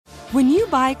When you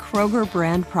buy Kroger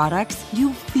brand products,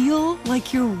 you feel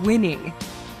like you're winning.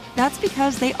 That's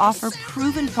because they offer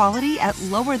proven quality at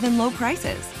lower than low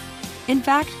prices. In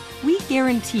fact, we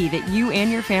guarantee that you and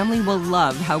your family will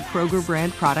love how Kroger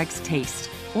brand products taste,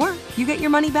 or you get your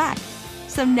money back.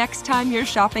 So next time you're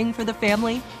shopping for the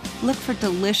family, look for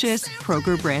delicious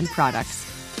Kroger brand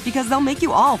products, because they'll make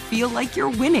you all feel like you're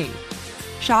winning.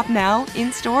 Shop now,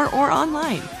 in-store, or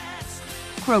online.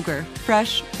 Kroger,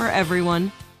 fresh for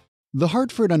everyone. The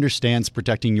Hartford understands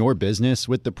protecting your business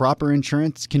with the proper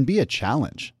insurance can be a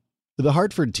challenge. The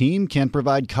Hartford team can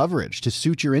provide coverage to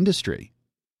suit your industry.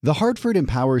 The Hartford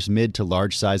empowers mid to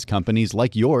large-size companies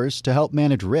like yours to help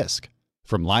manage risk,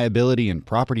 from liability and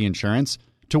property insurance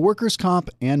to workers' comp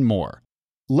and more.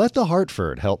 Let The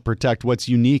Hartford help protect what's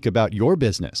unique about your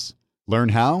business. Learn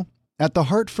how at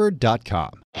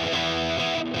thehartford.com.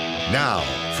 Now,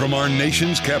 from our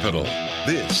nation's capital,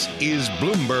 this is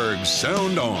Bloomberg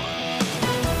Sound On.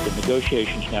 The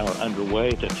negotiations now are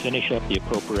underway to finish up the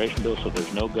appropriation bill so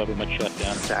there's no government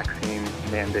shutdown. Vaccine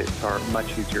mandates are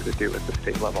much easier to do at the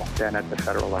state level than at the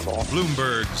federal level.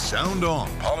 Bloomberg Sound On.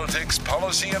 Politics,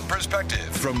 policy, and perspective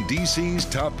from D.C.'s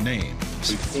top names.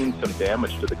 We've seen some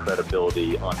damage to the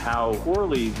credibility on how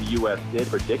poorly the U.S. did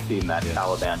predicting that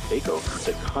Taliban takeover.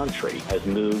 The country has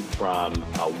moved from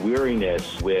a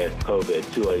weariness with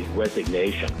COVID to a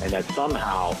resignation, and that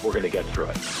somehow we're going to get through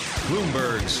it.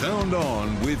 Bloomberg Sound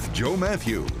On with Joe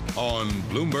Matthew on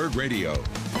Bloomberg Radio.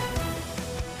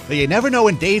 You never know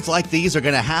when days like these are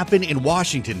going to happen in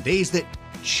Washington, days that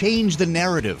change the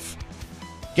narrative.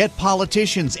 Get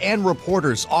politicians and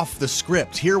reporters off the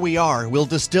script. Here we are. We'll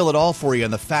distill it all for you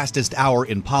in the fastest hour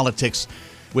in politics,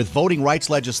 with voting rights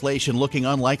legislation looking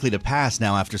unlikely to pass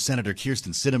now after Senator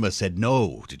Kyrsten Sinema said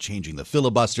no to changing the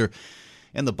filibuster,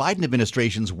 and the Biden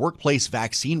administration's workplace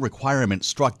vaccine requirement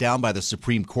struck down by the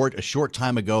Supreme Court a short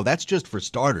time ago. That's just for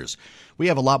starters. We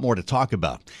have a lot more to talk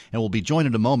about, and we'll be joined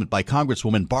in a moment by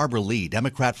Congresswoman Barbara Lee,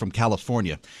 Democrat from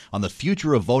California, on the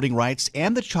future of voting rights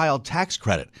and the child tax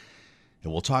credit.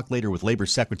 And we'll talk later with Labor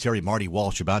Secretary Marty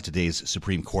Walsh about today's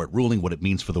Supreme Court ruling, what it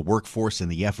means for the workforce and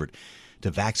the effort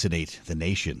to vaccinate the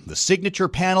nation. The signature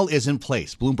panel is in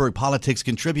place. Bloomberg Politics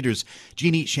contributors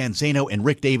Jeannie Shanzano and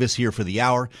Rick Davis here for the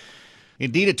hour.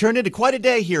 Indeed, it turned into quite a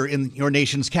day here in your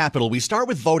nation's capital. We start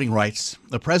with voting rights.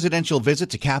 A presidential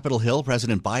visit to Capitol Hill.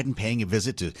 President Biden paying a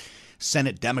visit to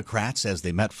Senate Democrats as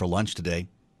they met for lunch today.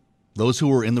 Those who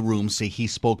were in the room say he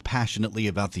spoke passionately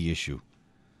about the issue.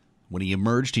 When he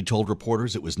emerged, he told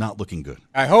reporters it was not looking good.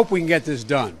 I hope we can get this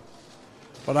done,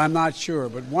 but I'm not sure.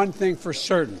 But one thing for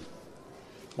certain,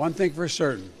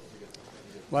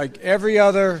 like every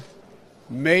other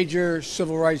major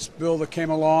civil rights bill that came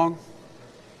along,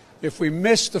 if we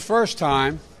missed the first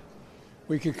time,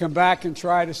 we could come back and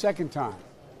try it a second time.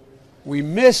 We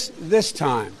missed this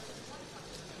time.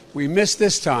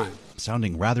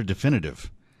 Sounding rather definitive.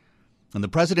 And the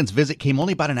president's visit came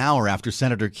only about an hour after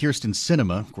Senator Kyrsten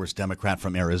Sinema, of course, Democrat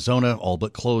from Arizona, all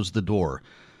but closed the door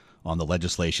on the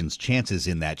legislation's chances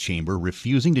in that chamber,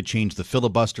 refusing to change the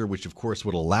filibuster, which, of course,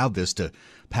 would allow this to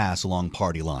pass along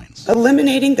party lines.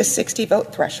 Eliminating the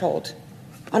 60-vote threshold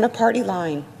on a party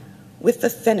line with the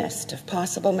thinnest of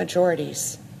possible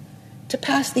majorities to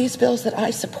pass these bills that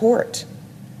I support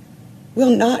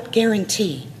will not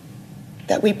guarantee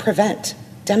that we prevent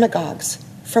demagogues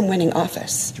from winning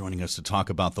office. Joining us to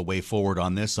talk about the way forward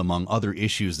on this, among other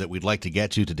issues that we'd like to get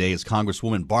to today, is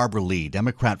Congresswoman Barbara Lee,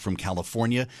 Democrat from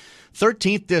California,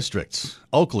 13th District,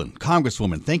 Oakland.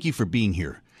 Congresswoman, thank you for being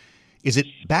here. Is it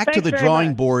back to the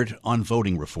drawing board on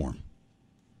voting reform?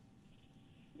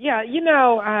 Yeah,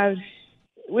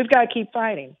 we've got to keep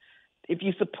fighting. If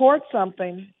you support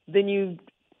something, then you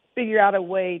figure out a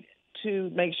way to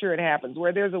make sure it happens.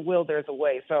 Where there's a will, there's a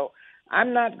way. So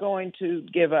I'm not going to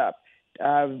give up.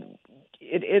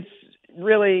 It's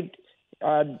really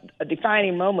a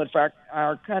defining moment for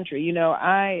our country.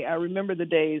 I remember the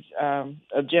days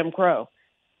of Jim Crow.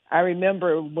 I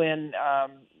remember when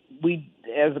we,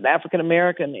 as an African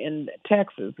American in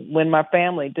Texas, when my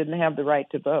family didn't have the right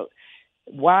to vote.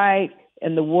 Why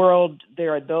in the world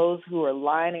there are those who are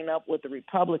lining up with the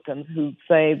Republicans who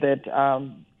say that,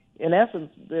 in essence,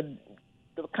 the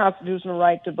constitutional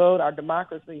right to vote, our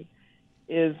democracy,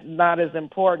 is not as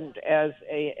important as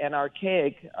an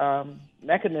archaic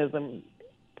mechanism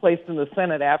placed in the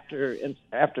Senate after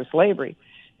slavery,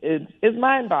 is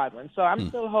mind-boggling. So I'm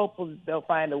still hopeful that they'll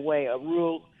find a way, a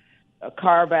rule, a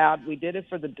carve-out. They did it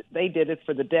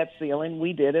for the debt ceiling.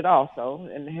 We did it also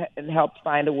and helped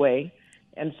find a way.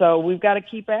 And so we've got to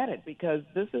keep at it because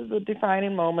this is a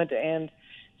defining moment, and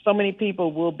so many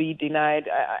people will be denied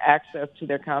access to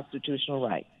their constitutional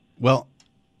rights. Well,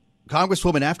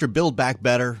 Congresswoman, after Build Back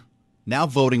Better, now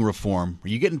voting reform, are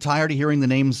you getting tired of hearing the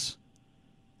names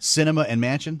Sinema and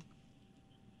Manchin?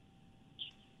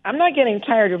 I'm not getting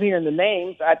tired of hearing the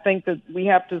names. I think that we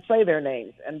have to say their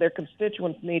names, and their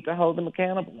constituents need to hold them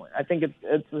accountable. I think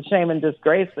it's a shame and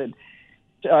disgrace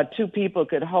that two people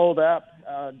could hold up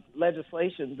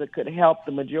legislation that could help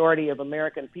the majority of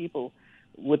American people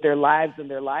with their lives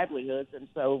and their livelihoods. And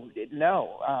so,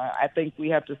 no, I think we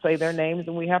have to say their names,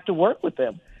 and we have to work with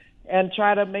them and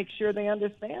try to make sure they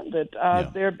understand that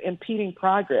they're impeding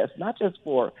progress, not just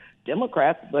for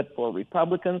Democrats, but for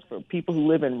Republicans, for people who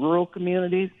live in rural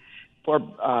communities, for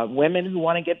women who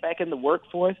want to get back in the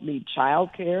workforce, need child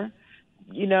care.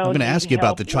 I'm going to ask you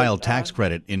about the child tax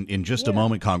credit in just a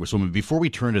moment, Congresswoman. Before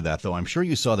we turn to that, though, I'm sure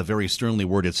you saw the very sternly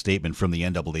worded statement from the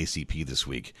NAACP this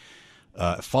week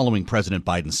following President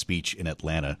Biden's speech in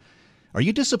Atlanta. Are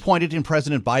you disappointed in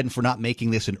President Biden for not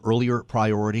making this an earlier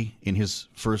priority in his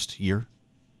first year?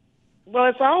 Well,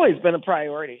 it's always been a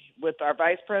priority with our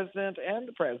vice president and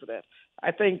the president.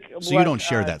 I think. So you don't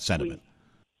share that sentiment?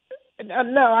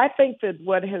 No, I think that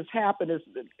what has happened is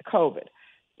COVID.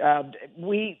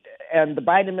 We and the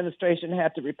Biden administration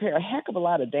had to repair a heck of a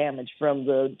lot of damage from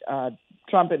the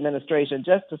Trump administration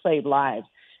just to save lives.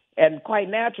 And quite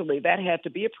naturally, that had to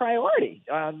be a priority.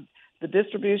 The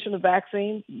distribution of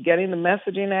vaccines, getting the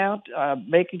messaging out,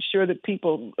 making sure that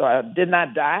people did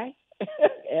not die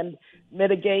and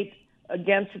mitigate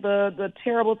against the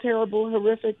terrible,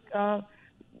 horrific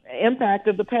impact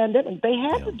of the pandemic. They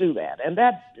had to do that. And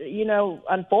that,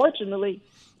 unfortunately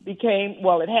became,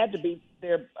 it had to be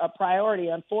a priority,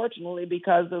 unfortunately,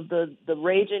 because of the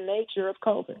raging nature of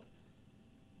COVID.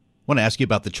 I want to ask you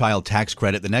about the child tax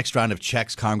credit. The next round of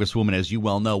checks, Congresswoman, as you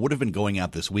well know, would have been going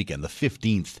out this weekend, the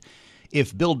 15th,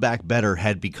 if Build Back Better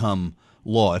had become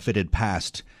law, if it had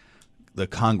passed the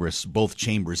Congress, both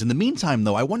chambers. In the meantime,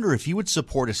 though, I wonder if you would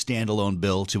support a standalone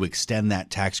bill to extend that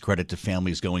tax credit to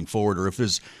families going forward, or if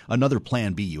there's another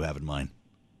plan B you have in mind.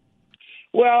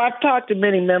 Well, I've talked to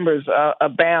many members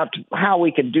about how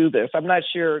we can do this. I'm not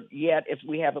sure yet if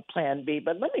we have a plan B,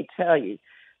 but let me tell you,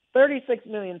 36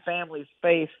 million families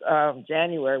face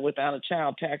January without a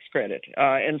child tax credit.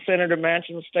 In Senator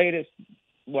Manchin's state, it's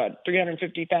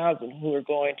 350,000 who are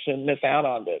going to miss out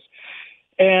on this.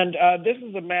 And this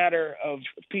is a matter of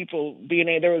people being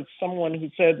able. There was someone who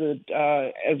said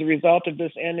that as a result of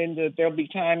this ending, that there'll be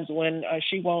times when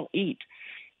she won't eat.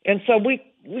 And so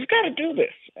we've got to do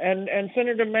this. And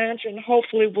Senator Manchin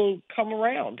hopefully will come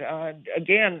around.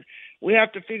 Again, we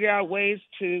have to figure out ways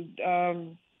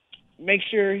to make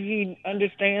sure he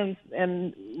understands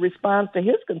and responds to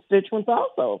his constituents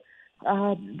also.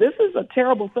 This is a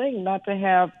terrible thing not to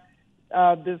have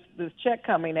this check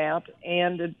coming out.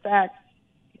 And in fact,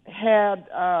 had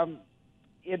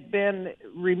it been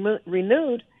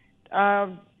renewed,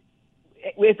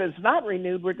 if it's not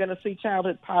renewed, we're going to see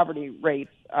childhood poverty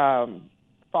rates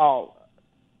fall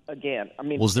again. I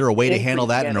mean, was there a way to handle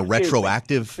that in a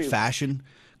retroactive fashion?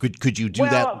 Could you do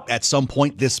that at some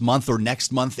point this month or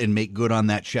next month and make good on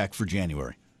that check for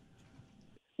January?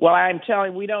 Well, I'm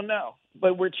telling you, we don't know,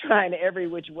 but we're trying every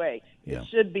which way. Yeah. It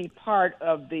should be part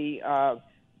of the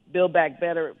Build Back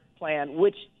Better plan,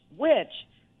 which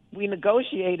we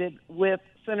negotiated with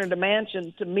Senator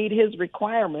Manchin to meet his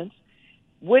requirements,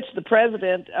 which the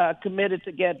president committed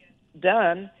to get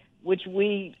done, which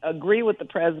we agree with the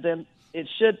president it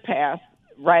should pass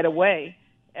right away.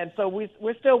 And so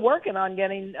we're still working on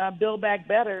getting Build Back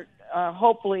Better,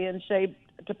 hopefully in shape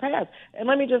to pass. And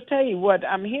let me just tell you what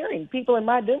I'm hearing. People in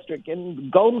my district, in the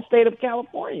Golden State of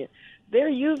California, they're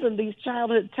using these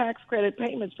childhood tax credit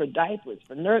payments for diapers,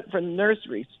 for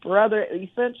nurseries, for other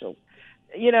essentials.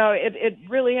 It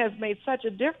really has made such a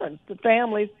difference to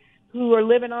families who are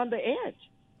living on the edge.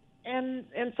 And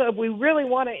so if we really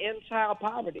want to end child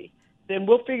poverty, then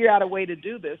we'll figure out a way to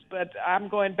do this. But I'm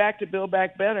going back to Build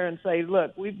Back Better and say,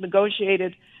 look, we've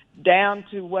negotiated down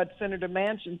to what Senator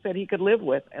Manchin said he could live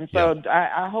with. And so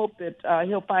I hope that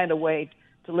he'll find a way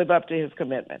to live up to his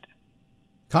commitment.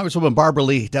 Congresswoman Barbara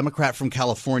Lee, Democrat from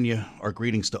California, our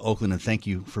greetings to Oakland, and thank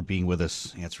you for being with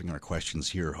us, answering our questions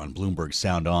here on Bloomberg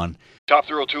Sound On. Top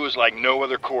Thrill 2 is like no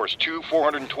other course. 2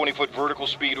 420-foot vertical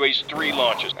speedways, 3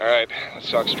 launches. All right,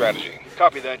 let's talk strategy.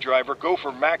 Copy that, driver. Go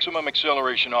for maximum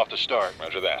acceleration off the start.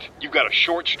 Roger that. You've got a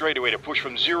short straightaway to push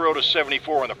from 0 to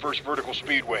 74 on the first vertical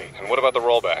speedway. And what about the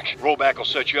rollback? Rollback will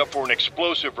set you up for an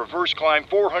explosive reverse climb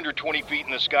 420 feet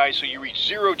in the sky so you reach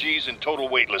 0 G's in total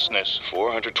weightlessness.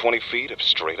 420 feet of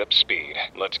straight-up speed.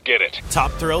 Let's get it.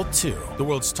 Top Thrill 2, the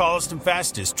world's tallest and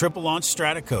fastest triple-launch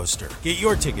strata coaster. Get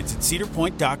your tickets at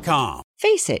cedarpoint.com.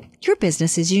 Face it, your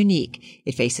business is unique.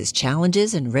 It faces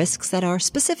challenges and risks that are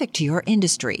specific to your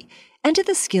industry and to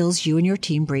the skills you and your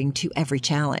team bring to every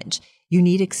challenge. You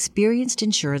need experienced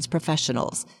insurance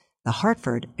professionals. The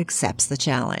Hartford accepts the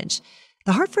challenge.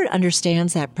 The Hartford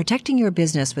understands that protecting your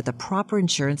business with the proper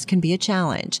insurance can be a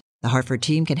challenge. The Hartford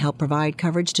team can help provide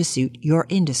coverage to suit your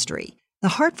industry. The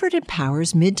Hartford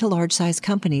empowers mid to large-size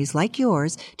companies like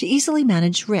yours to easily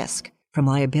manage risk, from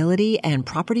liability and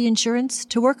property insurance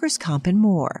to workers' comp and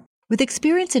more. With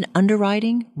experience in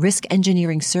underwriting, risk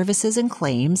engineering services, and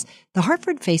claims, the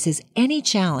Hartford faces any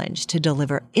challenge to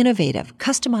deliver innovative,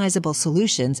 customizable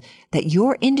solutions that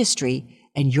your industry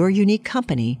and your unique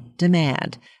company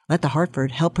demand. Let the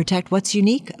Hartford help protect what's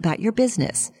unique about your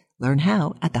business. Learn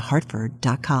how at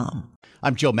thehartford.com.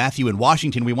 I'm Joe Matthew in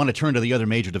Washington. We want to turn to the other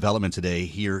major development today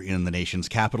here in the nation's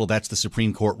capital. That's the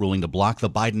Supreme Court ruling to block the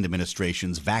Biden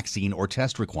administration's vaccine or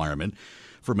test requirement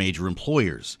for major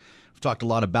employers. We've talked a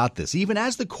lot about this, even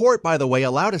as the court, by the way,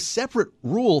 allowed a separate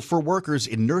rule for workers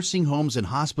in nursing homes and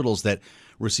hospitals that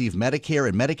receive Medicare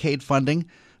and Medicaid funding,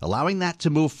 allowing that to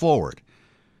move forward.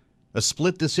 A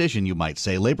split decision, you might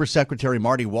say. Labor Secretary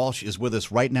Marty Walsh is with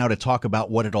us right now to talk about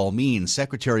what it all means.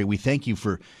 Secretary, we thank you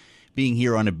for being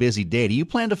here on a busy day. Do you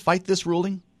plan to fight this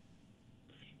ruling?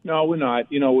 No, we're not.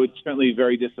 We're certainly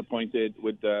very disappointed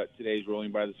with today's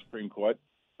ruling by the Supreme Court.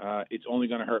 It's only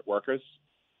going to hurt workers.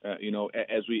 As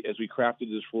we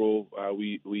crafted this rule,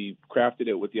 we crafted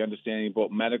it with the understanding both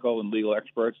medical and legal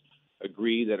experts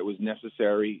agree that it was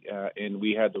necessary, and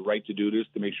we had the right to do this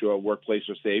to make sure our workplaces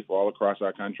are safe all across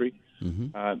our country.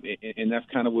 Mm-hmm. And that's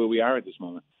kind of where we are at this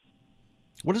moment.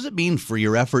 What does it mean for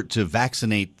your effort to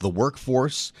vaccinate the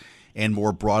workforce and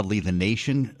more broadly the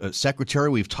nation? Secretary,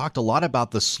 we've talked a lot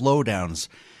about the slowdowns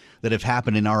that have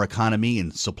happened in our economy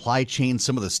and supply chain,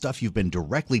 some of the stuff you've been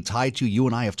directly tied to. You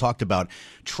and I have talked about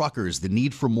truckers, the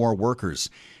need for more workers.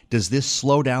 Does this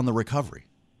slow down the recovery?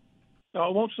 No,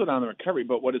 it won't slow down the recovery,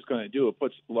 but what it's going to do, it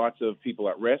puts lots of people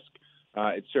at risk.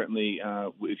 It certainly,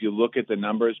 if you look at the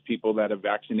numbers, people that are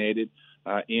vaccinated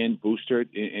and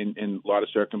boosted in a lot of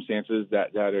circumstances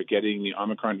that are getting the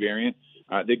Omicron variant,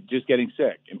 they're just getting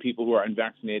sick. And people who are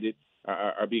unvaccinated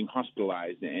are being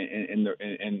hospitalized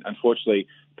and unfortunately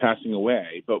passing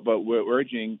away. But we're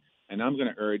urging, and I'm going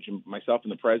to urge myself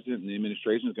and the president and the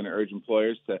administration is going to urge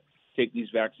employers to take these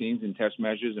vaccines and test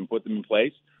measures and put them in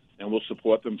place. And we'll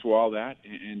support them through all that.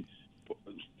 And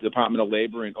the Department of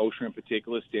Labor and OSHA in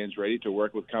particular stands ready to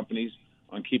work with companies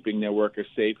on keeping their workers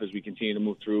safe as we continue to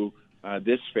move through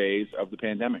this phase of the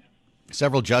pandemic.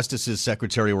 Several justices,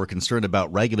 Secretary, were concerned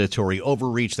about regulatory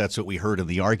overreach. That's what we heard in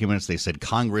the arguments. They said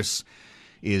Congress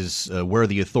is where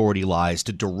the authority lies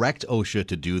to direct OSHA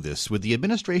to do this. Would the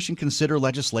administration consider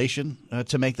legislation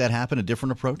to make that happen, a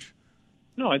different approach?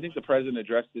 No, I think the president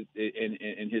addressed it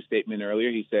in his statement earlier.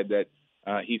 He said that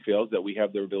he feels that we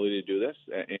have the ability to do this,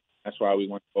 and that's why we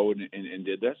went forward and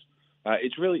did this.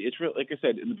 It's really, like I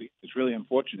said, it's really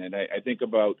unfortunate. I think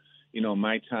about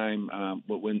my time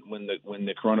when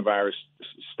the coronavirus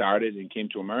started and came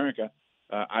to America.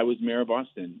 I was mayor of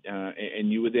Boston,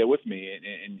 and you were there with me,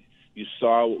 and you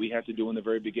saw what we had to do in the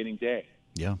very beginning day.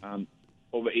 Yeah.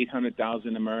 Over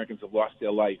 800,000 Americans have lost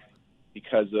their life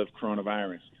because of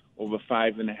coronavirus. Over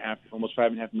almost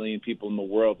 5.5 million people in the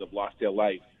world have lost their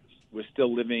life. We're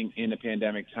still living in a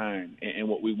pandemic time, and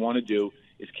what we want to do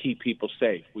is keep people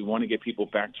safe. We want to get people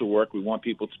back to work. We want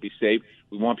people to be safe.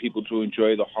 We want people to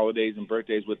enjoy the holidays and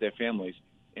birthdays with their families.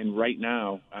 And right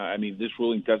now, this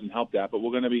ruling doesn't help that, but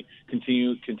we're going to be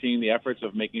continuing the efforts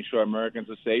of making sure Americans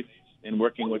are safe and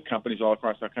working with companies all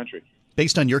across our country.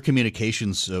 Based on your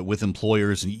communications with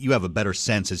employers, and you have a better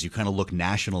sense as you kind of look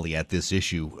nationally at this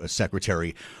issue,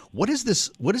 Secretary, what does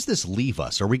this leave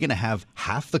us? Are we going to have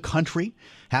half the country,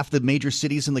 half the major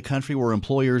cities in the country where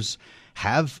employers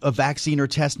have a vaccine or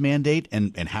test mandate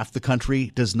and half the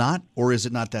country does not? Or is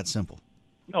it not that simple?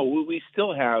 No, we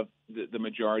still have the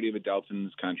majority of adults in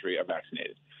this country are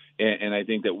vaccinated. And I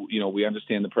think that, we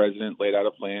understand the president laid out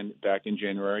a plan back in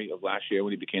January of last year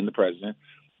when he became the president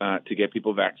to get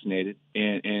people vaccinated.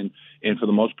 And for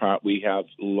the most part, we have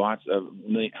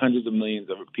hundreds of millions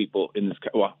of people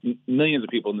millions of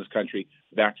people in this country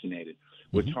vaccinated.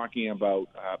 We're talking about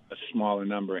a smaller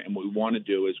number. And what we want to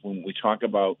do is when we talk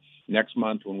about next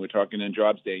month, when we're talking on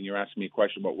Jobs Day, and you're asking me a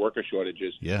question about worker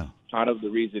shortages, part of the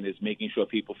reason is making sure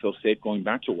people feel safe going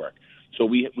back to work. So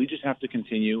we just have to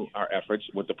continue our efforts,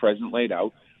 what the president laid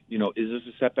out. Is this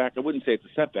a setback? I wouldn't say it's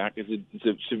a setback. It's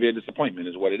a severe disappointment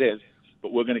is what it is.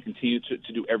 But we're going to continue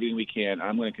to do everything we can.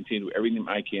 I'm going to continue to do everything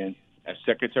I can as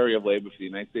Secretary of Labor for the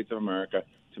United States of America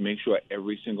to make sure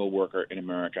every single worker in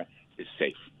America is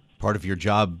safe. Part of your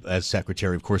job as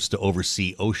secretary, of course, to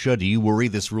oversee OSHA. Do you worry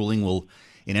this ruling will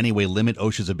in any way limit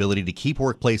OSHA's ability to keep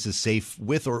workplaces safe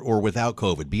with or without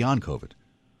COVID, beyond COVID?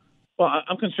 Well,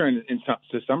 I'm concerned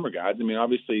to some regards. I mean,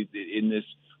 obviously, in this,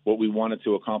 what we wanted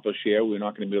to accomplish here, we're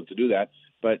not going to be able to do that.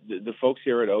 But the folks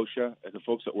here at OSHA, the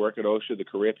folks that work at OSHA, the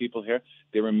career people here,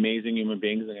 they're amazing human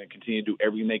beings. They're going to continue to do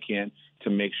everything they can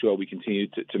to make sure we continue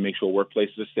to make sure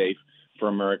workplaces are safe for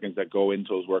Americans that go into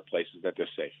those workplaces, that they're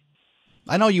safe.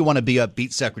 I know you want to be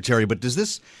upbeat, Secretary, but does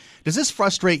this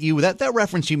frustrate you? That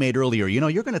reference you made earlier,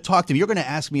 you're going to talk to me, you're going to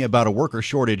ask me about a worker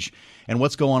shortage and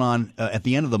what's going on at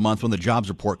the end of the month when the jobs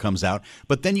report comes out,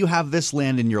 but then you have this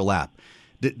land in your lap.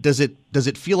 Does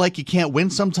it feel like you can't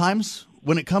win sometimes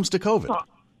when it comes to COVID? Well,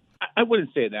 I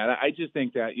wouldn't say that. I just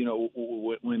think that,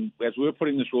 when as we were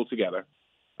putting this rule together,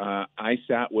 I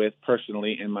sat with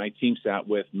personally, and my team sat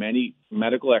with many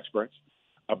medical experts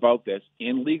about this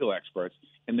and legal experts,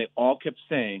 and they all kept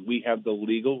saying we have the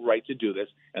legal right to do this,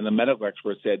 and the medical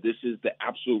experts said this is the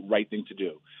absolute right thing to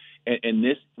do. And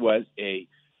this was a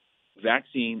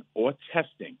vaccine or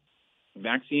testing.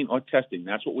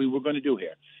 That's what we were going to do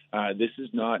here. This is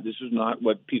not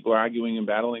what people are arguing and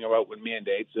battling about with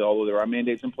mandates, although there are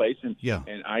mandates in place, and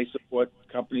I support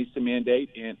companies to mandate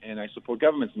and I support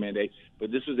governments to mandate,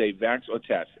 but this is a vax or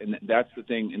test, and that's the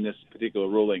thing in this particular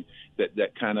ruling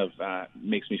that kind of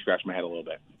makes me scratch my head a little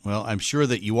bit. Well, I'm sure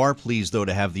that you are pleased, though,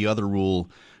 to have the other rule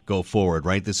go forward,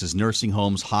 right? This is nursing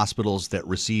homes, hospitals that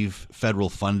receive federal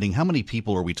funding. How many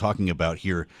people are we talking about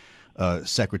here,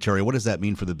 Secretary? What does that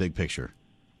mean for the big picture?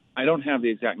 I don't have the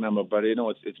exact number, but I know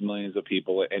it's millions of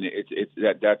people, and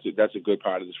that's a good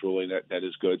part of this ruling. That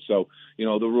is good. So, the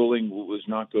ruling was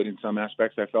not good in some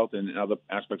aspects, I felt, and in other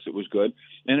aspects it was good.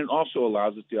 And it also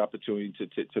allows us the opportunity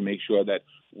to make sure that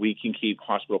we can keep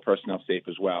hospital personnel safe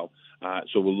as well.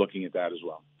 So we're looking at that as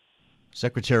well.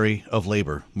 Secretary of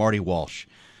Labor, Marty Walsh,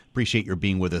 appreciate your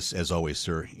being with us, as always,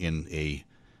 sir, in a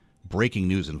breaking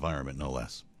news environment, no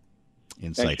less.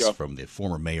 Insights from the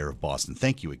former mayor of Boston.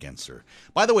 Thank you again, sir.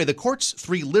 By the way, the court's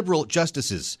 3 liberal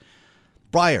justices,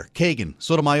 Breyer, Kagan,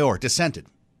 Sotomayor, dissented.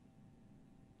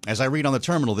 As I read on the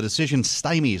terminal, the decision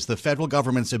stymies the federal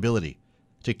government's ability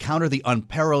to counter the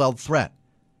unparalleled threat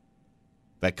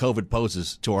that COVID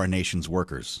poses to our nation's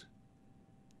workers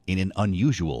in an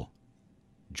unusual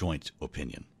joint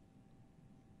opinion.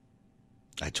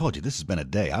 I told you, this has been a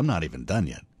day. I'm not even done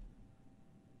yet.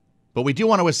 But we do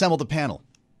want to assemble the panel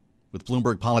with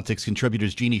Bloomberg Politics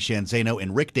contributors Jeannie Sheehan Zaino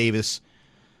and Rick Davis.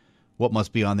 What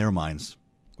must be on their minds?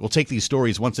 We'll take these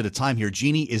stories once at a time here.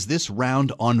 Jeannie, is this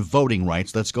round on voting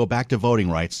rights? Let's go back to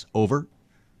voting rights. Over?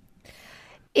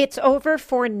 It's over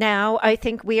for now. I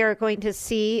think we are going to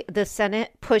see the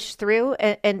Senate push through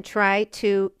and try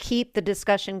to keep the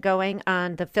discussion going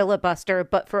on the filibuster.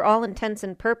 But for all intents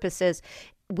and purposes,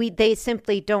 they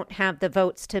simply don't have the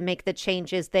votes to make the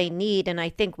changes they need. And I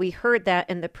think we heard that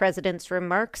in the president's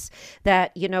remarks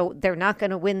that, they're not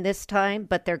going to win this time,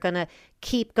 but they're going to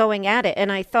keep going at it.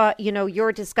 And I thought,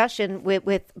 your discussion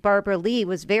with Barbara Lee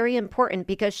was very important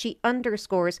because she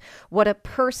underscores what a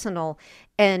personal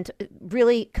and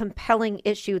really compelling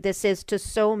issue this is to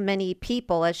so many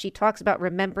people, as she talks about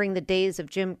remembering the days of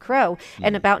Jim Crow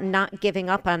and about not giving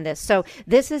up on this. So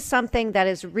this is something that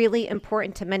is really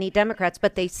important to many Democrats,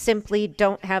 but they simply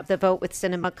don't have the vote with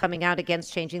Sinema coming out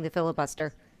against changing the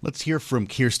filibuster. Let's hear from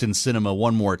Kyrsten Sinema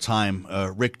one more time.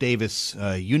 Rick Davis,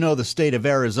 the state of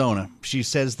Arizona. She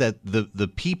says that the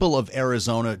people of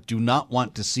Arizona do not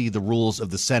want to see the rules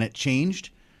of the Senate changed.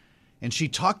 And she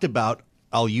talked about,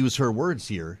 I'll use her words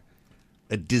here,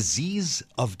 a disease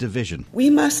of division. We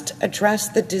must address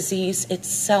the disease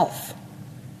itself,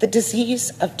 the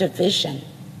disease of division,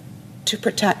 to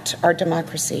protect our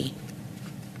democracy.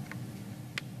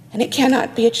 And it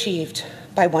cannot be achieved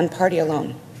by one party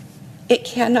alone. It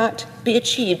cannot be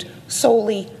achieved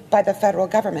solely by the federal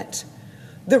government.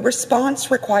 The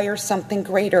response requires something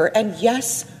greater and,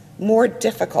 yes, more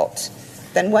difficult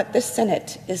than what the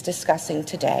Senate is discussing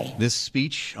today. This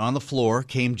speech on the floor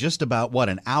came just about,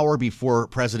 an hour before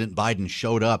President Biden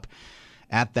showed up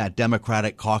at that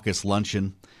Democratic caucus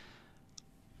luncheon.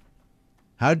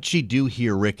 How did she do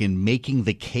here, Rick, in making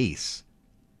the case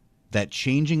that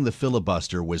changing the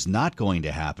filibuster was not going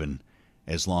to happen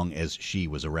as long as she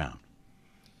was around?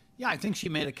 Yeah, I think she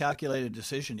made a calculated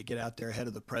decision to get out there ahead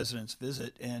of the president's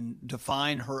visit and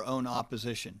define her own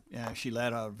opposition. She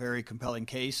led a very compelling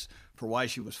case for why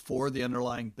she was for the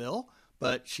underlying bill,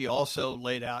 but she also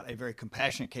laid out a very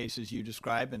compassionate case, as you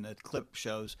describe, and the clip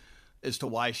shows, as to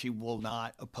why she will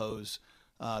not oppose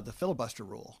the filibuster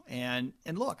rule. And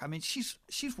look, I mean, she's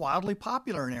wildly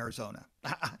popular in Arizona.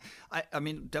 I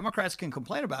mean, Democrats can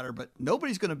complain about her, but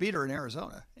nobody's going to beat her in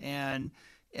Arizona. And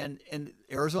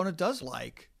Arizona does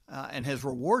like and has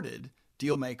rewarded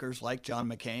deal makers like John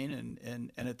McCain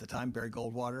and at the time Barry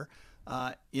Goldwater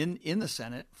in the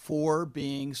Senate for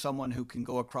being someone who can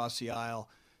go across the aisle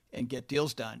and get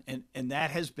deals done. And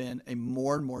that has been a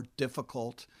more and more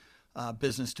difficult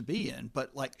business to be in.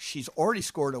 But like, she's already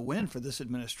scored a win for this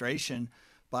administration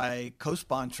by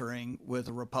co-sponsoring with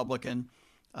a Republican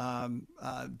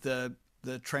the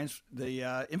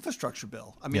infrastructure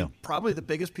bill. I mean, probably the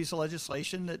biggest piece of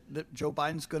legislation that Joe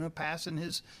Biden's going to pass in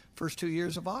his first 2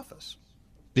 years of office.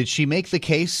 Did she make the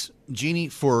case, Jeannie,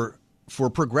 for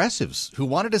progressives who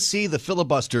wanted to see the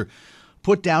filibuster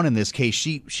put down in this case?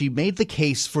 She made the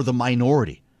case for the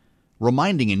minority,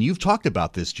 reminding, and you've talked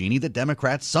about this, Jeannie, that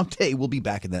Democrats someday will be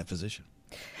back in that position.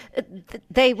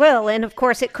 They will. And of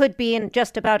course, it could be in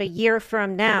just about a year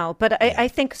from now. But I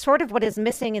think sort of what is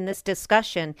missing in this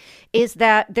discussion is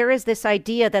that there is this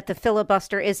idea that the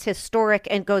filibuster is historic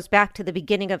and goes back to the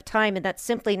beginning of time. And that's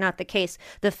simply not the case.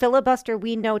 The filibuster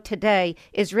we know today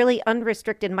is really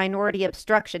unrestricted minority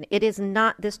obstruction. It is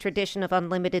not this tradition of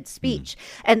unlimited speech.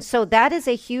 And so that is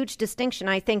a huge distinction.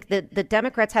 I think that the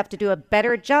Democrats have to do a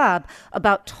better job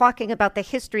about talking about the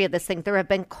history of this thing. There have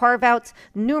been carve-outs,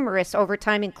 numerous over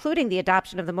time, including the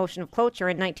adoption of the motion of cloture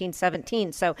in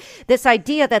 1917. So this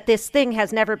idea that this thing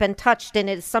has never been touched and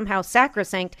is somehow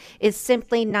sacrosanct is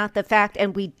simply not the fact.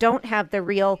 And we don't have the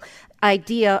real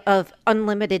idea of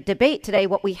unlimited debate today.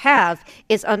 What we have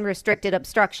is unrestricted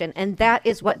obstruction. And that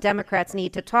is what Democrats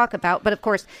need to talk about. But of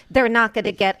course, they're not going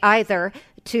to get either,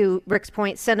 to Rick's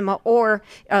point, Sinema or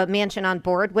Manchin on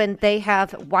board when they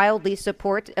have the wild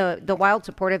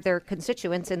support of their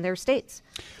constituents in their states.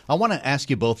 I want to ask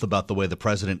you both about the way the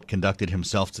president conducted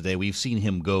himself today. We've seen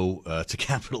him go to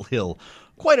Capitol Hill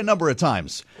quite a number of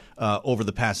times over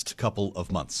the past couple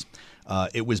of months.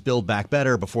 It was Build Back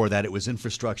Better. Before that, it was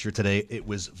infrastructure. Today, it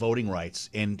was voting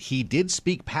rights. And he did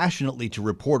speak passionately to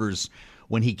reporters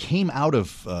when he came out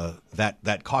of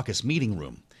that caucus meeting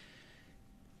room.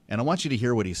 And I want you to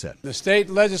hear what he said. The state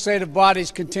legislative bodies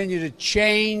continue to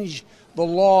change the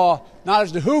law, not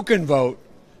as to who can vote,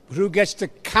 but who gets to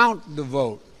count the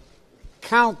vote.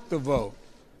 Count the vote.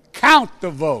 Count the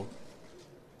vote.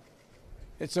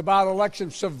 It's about election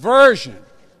subversion,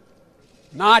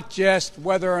 not just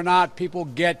whether or not people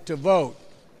get to vote.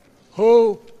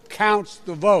 Who counts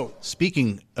the vote?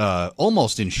 Speaking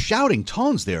almost in shouting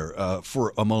tones there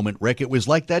for a moment, Rick, it was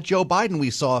like that Joe Biden we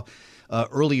saw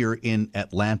earlier in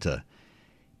Atlanta.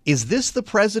 Is this the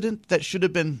president that should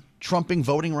have been trumping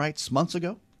voting rights months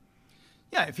ago?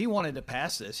 Yeah, if he wanted to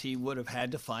pass this, he would have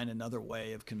had to find another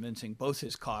way of convincing both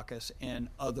his caucus and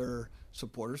other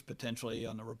supporters, potentially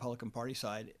on the Republican Party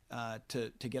side,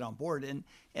 to get on board. And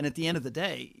at the end of the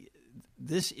day,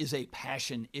 this is a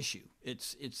passion issue.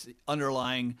 It's the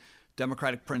underlying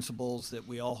democratic principles that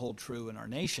we all hold true in our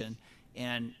nation.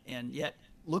 And yet,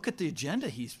 look at the agenda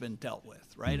he's been dealt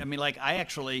with, right? I mean, like, I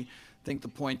actually think the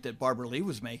point that Barbara Lee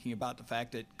was making about the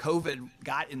fact that COVID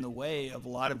got in the way of a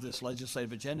lot of this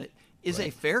legislative agenda is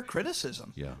a fair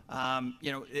criticism. Yeah.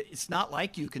 It's not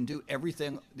like you can do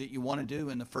everything that you want to do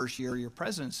in the first year of your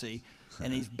presidency,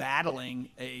 and he's battling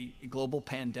a global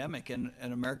pandemic and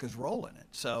America's role in it.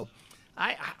 So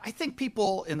I think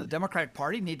people in the Democratic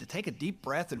Party need to take a deep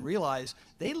breath and realize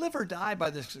they live or die by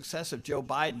the success of Joe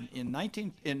Biden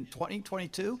in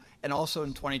 2022 and also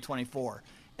in 2024.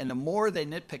 And the more they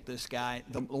nitpick this guy,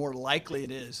 the more likely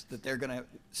it is that they're going to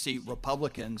see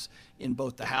Republicans in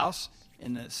both the House,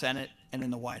 in the Senate, and in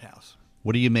the White House.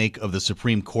 What do you make of the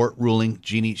Supreme Court ruling?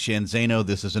 Jeannie Sheehan Zaino,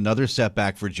 this is another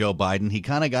setback for Joe Biden. He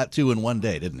kind of got two in one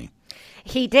day, didn't he?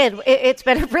 He did. It's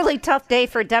been a really tough day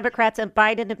for Democrats and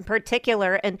Biden in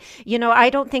particular. And,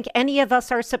 I don't think any of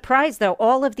us are surprised, though.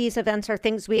 All of these events are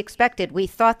things we expected. We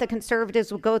thought the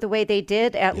conservatives would go the way they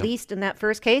did, at least in that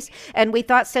first case. And we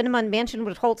thought Sinema and Manchin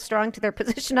would hold strong to their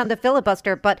position on the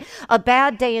filibuster. But a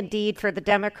bad day indeed for the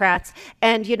Democrats.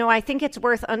 And, I think it's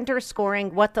worth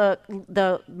underscoring what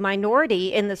the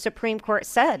minority in the Supreme Court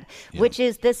said, which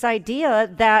is this idea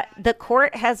that the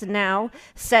court has now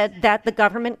said that the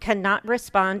government cannot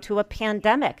respond to a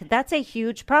pandemic. That's a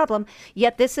huge problem.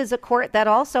 Yet this is a court that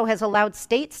also has allowed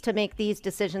states to make these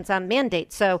decisions on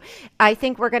mandates. So I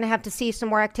think we're going to have to see some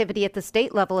more activity at the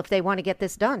state level if they want to get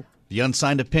this done. The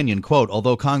unsigned opinion, quote,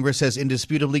 although Congress has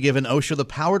indisputably given OSHA the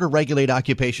power to regulate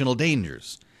occupational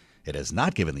dangers, it has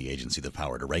not given the agency the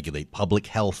power to regulate public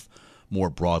health more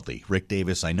broadly. Rick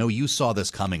Davis, I know you saw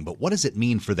this coming, but what does it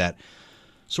mean for that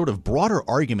sort of broader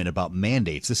argument about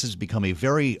mandates. This has become a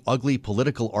very ugly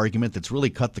political argument that's really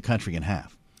cut the country in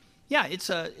half. Yeah,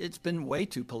 it's been way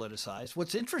too politicized.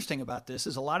 What's interesting about this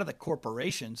is a lot of the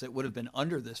corporations that would have been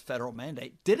under this federal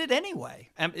mandate did it anyway.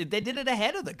 They did it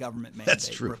ahead of the government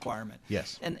mandate requirement.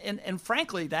 Yes. And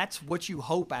frankly, that's what you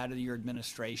hope out of your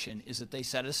administration, is that they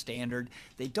set a standard.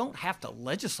 They don't have to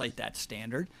legislate that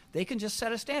standard. They can just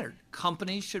set a standard.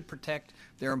 Companies should protect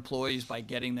their employees by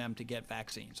getting them to get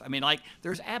vaccines. I mean,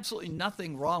 there's absolutely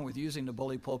nothing wrong with using the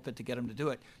bully pulpit to get them to do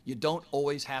it. You don't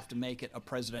always have to make it a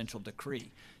presidential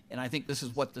decree. And I think this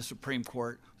is what the Supreme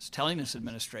Court is telling this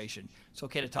administration. It's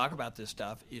okay to talk about this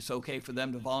stuff. It's okay for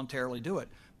them to voluntarily do it.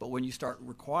 But when you start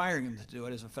requiring them to do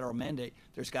it as a federal mandate,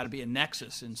 there's got to be a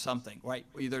nexus in something, right?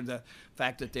 Either the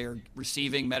fact that they're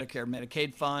receiving Medicare,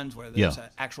 Medicaid funds, where there's an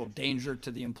actual danger to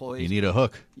the employees. You need a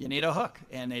hook. You need a hook,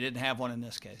 and they didn't have one in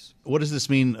this case. What does this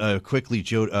mean, quickly,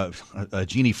 Joe,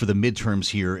 Jeannie, for the midterms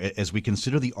here, as we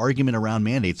consider the argument around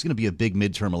mandates? It's going to be a big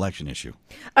midterm election issue.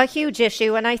 A huge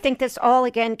issue, and I think this all,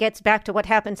 again, gets back to what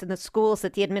happens in the schools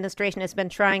that the administration has been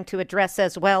trying to address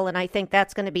as well, and I think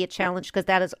that's going to be a challenge because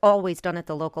that is always done at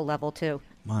the local level, too.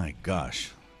 My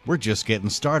gosh. We're just getting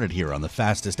started here on the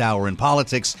fastest hour in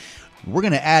politics. We're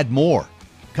going to add more.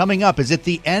 Coming up, is it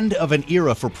the end of an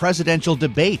era for presidential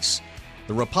debates?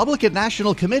 The Republican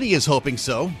National Committee is hoping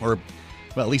so, or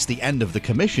well, at least the end of the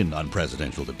Commission on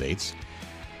Presidential Debates.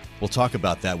 We'll talk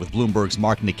about that with Bloomberg's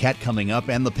Mark Niquette coming up,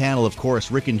 and the panel, of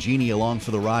course, Rick and Jeannie along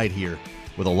for the ride here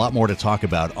with a lot more to talk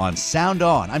about on Sound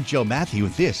On. I'm Joe Matthew,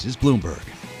 and this is Bloomberg.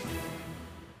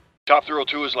 Top Thrill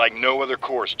 2 is like no other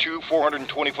course. 2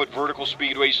 420-foot vertical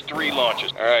speedways, 3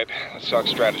 launches. All right, let's talk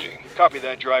strategy. Copy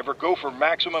that, driver. Go for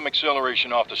maximum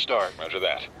acceleration off the start. Roger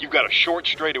that. You've got a short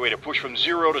straightaway to push from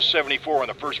 0 to 74 on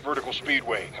the first vertical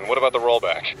speedway. And what about the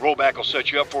rollback? Rollback will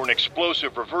set you up for an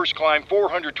explosive reverse climb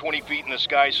 420 feet in the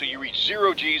sky so you reach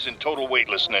 0 Gs in total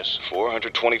weightlessness.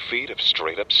 420 feet of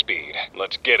straight-up speed.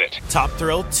 Let's get it. Top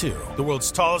Thrill 2, the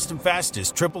world's tallest and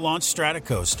fastest triple-launch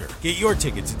stratocoaster. Get your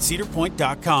tickets at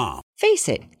cedarpoint.com. Face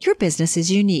it, your business is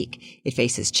unique. It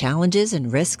faces challenges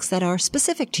and risks that are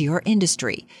specific to your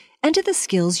industry and to the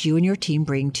skills you and your team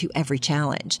bring to every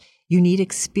challenge. You need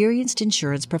experienced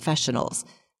insurance professionals.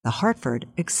 The Hartford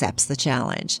accepts the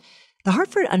challenge. The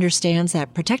Hartford understands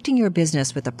that protecting your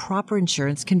business with the proper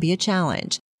insurance can be a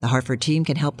challenge. The Hartford team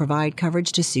can help provide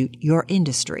coverage to suit your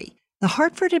industry. The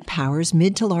Hartford empowers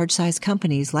mid to large-size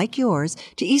companies like yours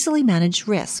to easily manage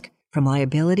risk, from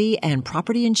liability and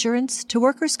property insurance to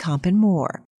workers' comp and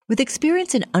more. With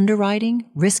experience in underwriting,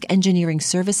 risk engineering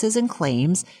services, and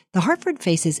claims, The Hartford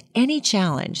faces any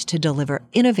challenge to deliver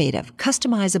innovative,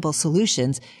 customizable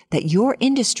solutions that your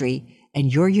industry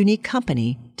and your unique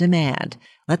company demand.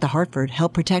 Let The Hartford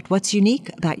help protect what's unique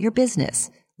about your business.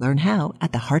 Learn how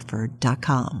at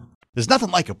thehartford.com. There's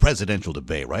nothing like a presidential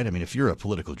debate, right? I mean, if you're a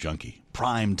political junkie,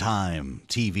 prime time,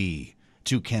 TV,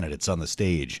 2 candidates on the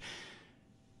stage,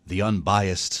 the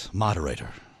unbiased moderator.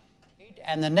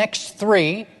 And the next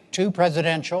 3, 2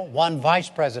 presidential, 1 vice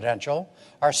presidential,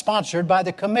 are sponsored by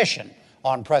the Commission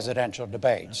on Presidential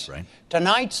Debates. That's right.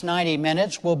 Tonight's 90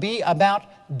 minutes will be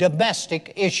about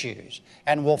domestic issues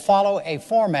and will follow a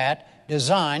format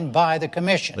designed by the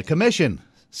Commission. The Commission,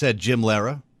 said Jim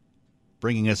Lehrer,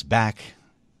 bringing us back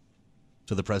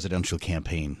to the presidential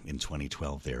campaign in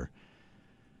 2012 there.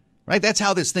 Right, that's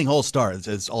how this thing all starts.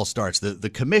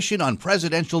 The Commission on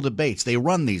Presidential Debates, they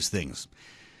run these things.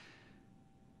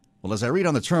 Well, as I read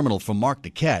on the terminal from Mark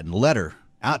Niquette, in a letter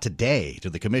out today to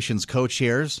the Commission's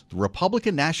co-chairs, the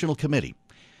Republican National Committee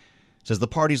says the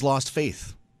party's lost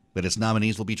faith that its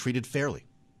nominees will be treated fairly.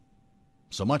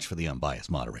 So much for the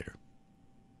unbiased moderator.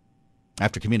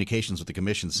 After communications with the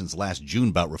Commission since last June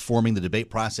about reforming the debate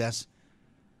process,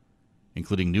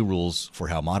 including new rules for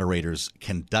how moderators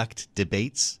conduct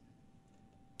debates,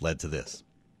 led to this.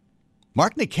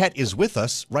 Mark Niquette is with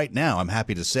us right now, I'm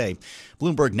happy to say.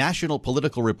 Bloomberg national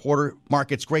political reporter.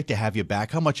 Mark, it's great to have you back.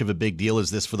 How much of a big deal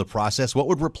is this for the process? What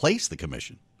would replace the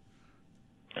commission?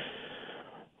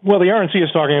 Well, the RNC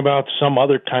is talking about some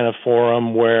other kind of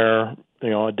forum where,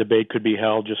 a debate could be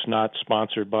held, just not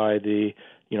sponsored by the,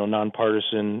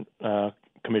 nonpartisan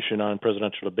Commission on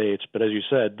Presidential Debates. But as you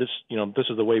said, this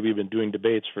is the way we've been doing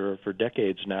debates for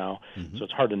decades now. Mm-hmm. So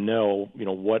it's hard to know,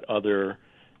 what other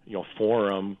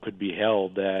forum could be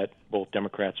held that both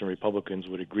Democrats and Republicans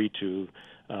would agree to.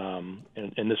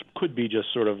 And this could be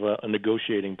just sort of a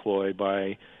negotiating ploy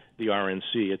by the RNC.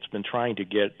 It's been trying to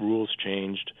get rules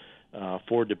changed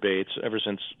for debates ever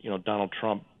since, Donald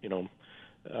Trump,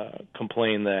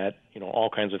 complained that all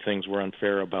kinds of things were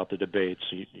unfair about the debates.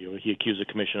 He accused the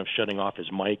commission of shutting off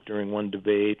his mic during one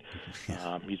debate.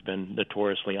 He's been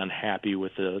notoriously unhappy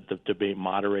with the debate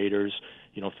moderators,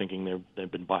 thinking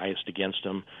they've been biased against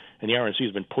him. And the RNC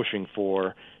has been pushing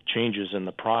for changes in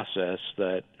the process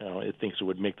that it thinks it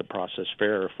would make the process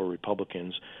fairer for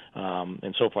Republicans.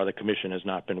 And so far, the commission has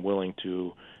not been willing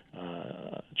to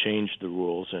change the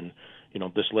rules. And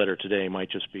this letter today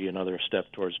might just be another step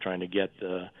towards trying to get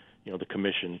the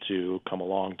commission to come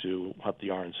along to what the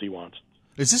RNC wants.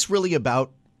 Is this really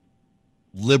about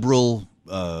liberal,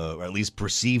 or at least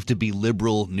perceived to be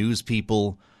liberal news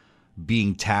people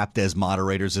being tapped as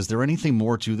moderators? Is there anything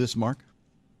more to this, Mark?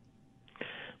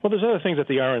 Well, there's other things that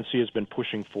the RNC has been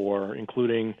pushing for,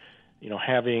 including,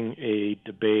 having a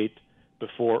debate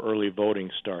before early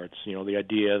voting starts. The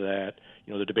idea that,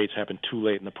 the debates happen too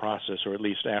late in the process, or at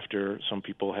least after some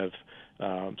people have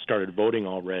started voting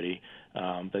already,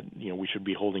 that, we should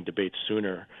be holding debates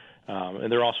sooner.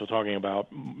 And they're also talking about,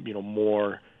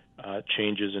 more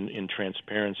changes in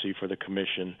transparency for the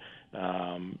commission,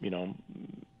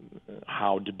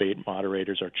 how debate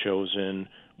moderators are chosen,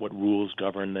 what rules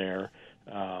govern their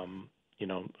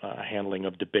handling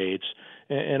of debates.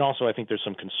 And also I think there's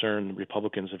some concern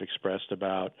Republicans have expressed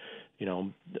about,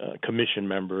 commission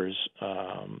members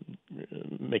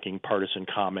making partisan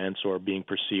comments or being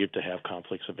perceived to have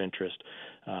conflicts of interest.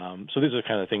 So these are the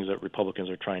kind of things that Republicans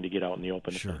are trying to get out in the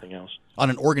open, Sure. if nothing else. On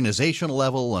an organizational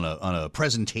level, on a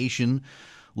presentation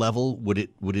level, would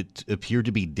it appear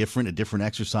to be different, a different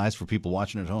exercise for people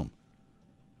watching at home?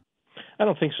 I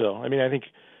don't think so. I mean, I think,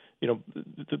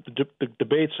 the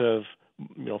debates have,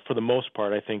 for the most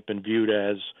part, I think, been viewed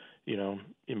as,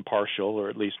 impartial or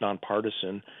at least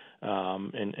nonpartisan,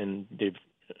 and they've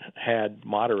had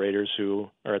moderators who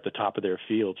are at the top of their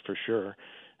fields for sure.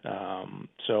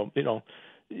 So,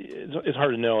 it's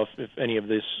hard to know if any of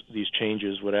these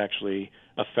changes would actually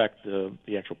affect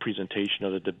the actual presentation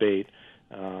of the debate.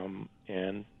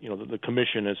 And, the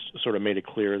commission has sort of made it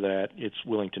clear that it's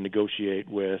willing to negotiate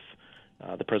with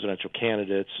the presidential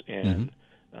candidates and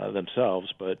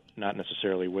themselves, but not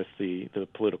necessarily with the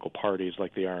political parties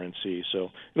like the RNC.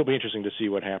 So it'll be interesting to see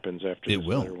what happens after this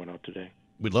letter went out today.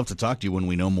 We'd love to talk to you when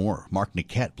we know more. Mark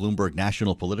Niquette, Bloomberg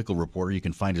national political reporter. You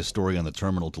can find his story on the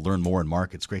Terminal to learn more. And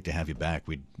Mark, it's great to have you back.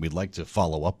 We'd like to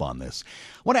follow up on this.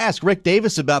 I want to ask Rick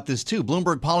Davis about this too.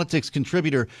 Bloomberg Politics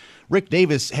contributor Rick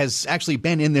Davis has actually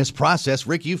been in this process.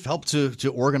 Rick, you've helped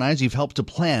to organize, you've helped to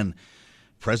plan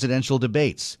presidential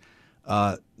debates.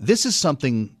 This is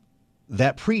something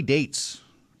that predates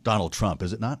Donald Trump,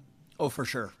 is it not? Oh, for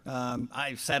sure.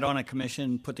 I sat on a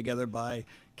commission put together by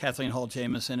Kathleen Hall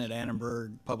Jamieson at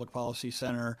Annenberg Public Policy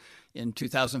Center in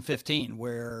 2015,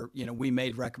 where we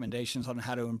made recommendations on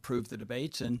how to improve the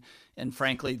debates, and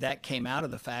frankly, that came out of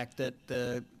the fact that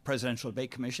the Presidential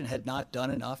Debate Commission had not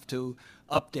done enough to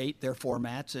update their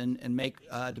formats and make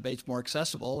debates more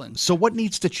accessible. And so, what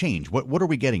needs to change? What are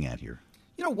we getting at here?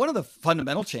 One of the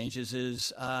fundamental changes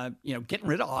is, getting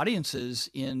rid of audiences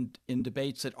in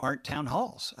debates that aren't town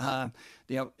halls.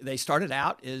 They started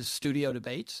out as studio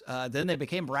debates, then they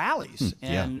became rallies,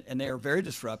 and they are very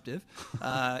disruptive.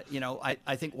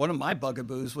 I think one of my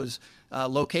bugaboos was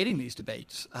locating these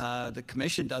debates. The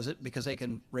commission does it because they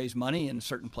can raise money in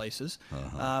certain places.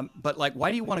 But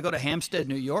why do you want to go to Hampstead,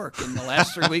 New York in the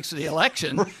last 3 weeks of the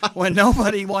election when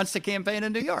nobody wants to campaign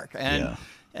in New York?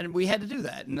 And we had to do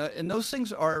that. And those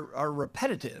things are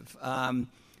repetitive.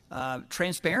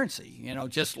 Transparency,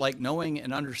 just like knowing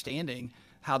and understanding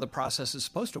how the process is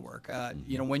supposed to work.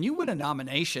 When you win a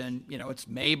nomination, it's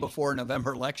May before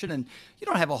November election, and you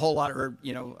don't have a whole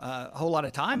lot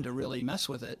of time to really mess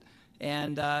with it.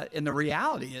 And the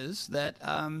reality is that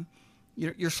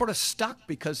you're sort of stuck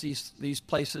because these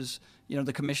places,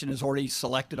 the commission has already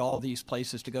selected all these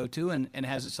places to go to and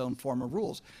has its own form of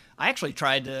rules. I actually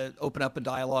tried to open up a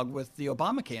dialogue with the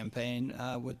Obama campaign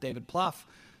with David Plouffe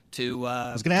to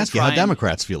I was going to ask you how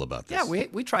Democrats feel about this. Yeah,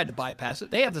 we tried to bypass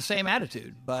it. They have the same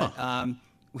attitude, but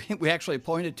we actually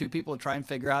appointed two people to try and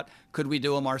figure out, could we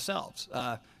do them ourselves?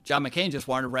 John McCain just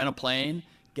wanted to rent a plane,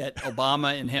 get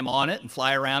Obama and him on it, and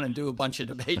fly around and do a bunch of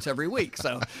debates every week.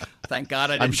 So thank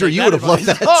God I didn't. I'm sure you would have loved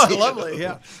that. Oh, lovely,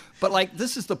 yeah. But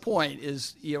this is the point: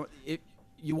 is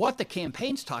you want the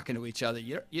campaigns talking to each other.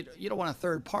 You don't want a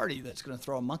third party that's going to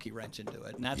throw a monkey wrench into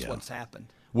it, and that's what's happened.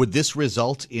 Would this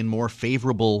result in more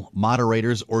favorable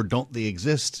moderators, or don't they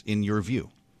exist in your view?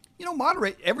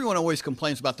 moderate. Everyone always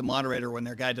complains about the moderator when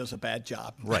their guy does a bad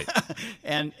job. Right.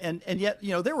 and yet,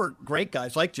 there were great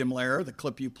guys like Jim Lehrer, the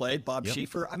clip you played, Bob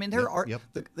Schieffer. I mean,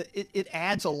 it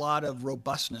adds a lot of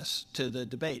robustness to the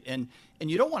debate. And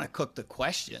you don't want to cook the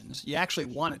questions. You actually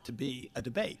want it to be a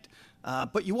debate.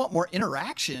 But you want more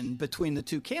interaction between the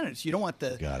two candidates. You don't want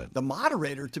the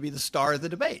moderator to be the star of the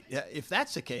debate. If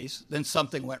that's the case, then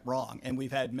something went wrong. And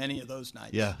we've had many of those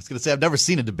nights. Yeah, I was going to say, I've never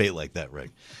seen a debate like that,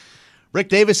 Rick. Rick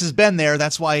Davis has been there.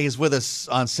 That's why he's with us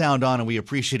on Sound On, and we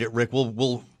appreciate it, Rick.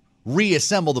 We'll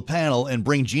reassemble the panel and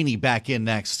bring Jeannie back in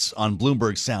next on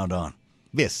Bloomberg Sound On.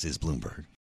 This is Bloomberg.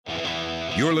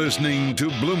 You're listening to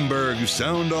Bloomberg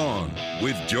Sound On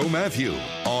with Joe Matthew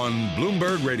on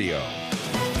Bloomberg Radio.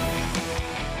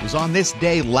 It was on this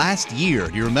day last year.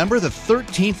 Do you remember? The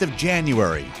 13th of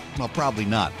January. Well, probably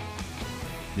not.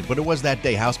 But it was that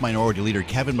day House Minority Leader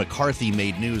Kevin McCarthy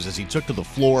made news as he took to the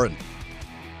floor and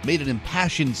made an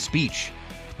impassioned speech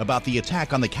about the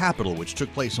attack on the Capitol, which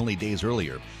took place only days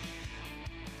earlier.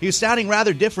 He's sounding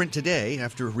rather different today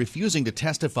after refusing to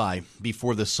testify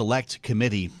before the Select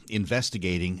Committee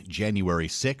investigating January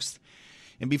 6th.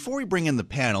 And before we bring in the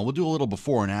panel, we'll do a little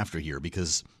before and after here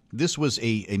because this was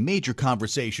a major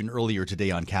conversation earlier today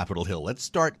on Capitol Hill. Let's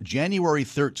start January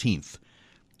 13th.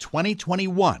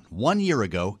 2021, 1 year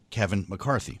ago, Kevin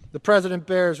McCarthy. The president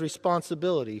bears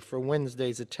responsibility for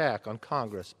Wednesday's attack on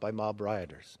Congress by mob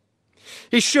rioters.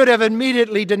 He should have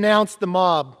immediately denounced the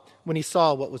mob when he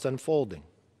saw what was unfolding.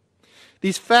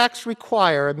 These facts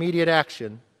require immediate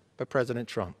action by President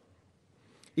Trump.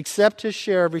 Accept his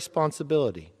share of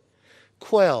responsibility,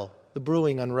 quell the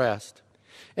brewing unrest,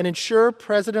 and ensure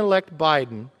President-elect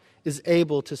Biden is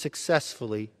able to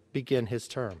successfully begin his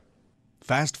term.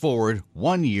 Fast forward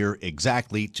 1 year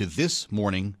exactly to this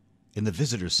morning in the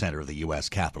Visitor Center of the U.S.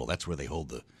 Capitol. That's where they hold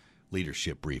the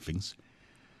leadership briefings.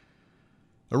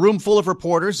 A room full of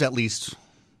reporters, at least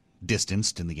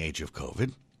distanced in the age of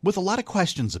COVID, with a lot of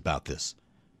questions about this.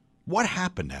 What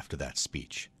happened after that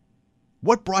speech?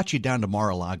 What brought you down to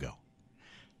Mar-a-Lago?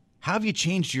 How have you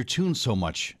changed your tune so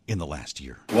much in the last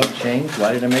year? What changed?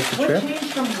 Why did I make the trip? What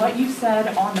changed from what you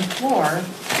said on the floor,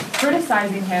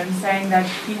 criticizing him, saying that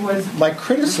he was... My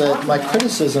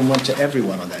criticism went to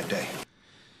everyone on that day.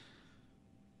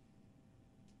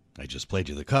 I just played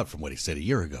you the cut from what he said a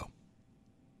year ago.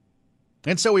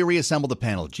 And so we reassembled the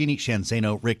panel. Jeannie Sheehan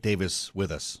Zaino, Rick Davis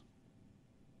with us.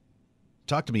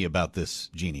 Talk to me about this,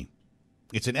 Jeannie.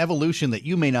 It's an evolution that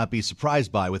you may not be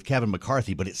surprised by with Kevin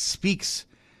McCarthy, but it speaks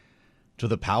to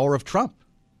the power of Trump.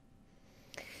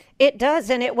 It does,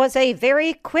 and it was a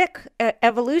very quick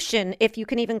evolution, if you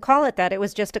can even call it that. It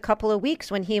was just a couple of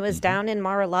weeks when he was down in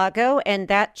Mar-a-Lago, and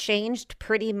that changed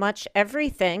pretty much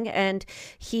everything. And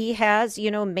he has,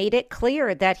 made it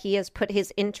clear that he has put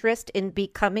his interest in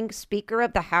becoming Speaker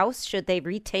of the House, should they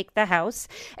retake the House.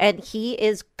 And he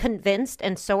is convinced,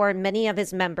 and so are many of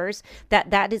his members,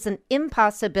 that that is an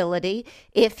impossibility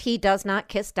if he does not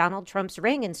kiss Donald Trump's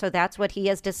ring. And so that's what he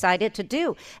has decided to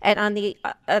do. And on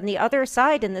the other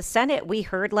side, in the Senate, we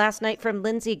heard last night from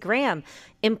Lindsey Graham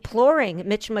imploring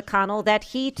Mitch McConnell that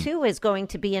he too is going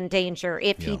to be in danger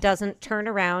if he doesn't turn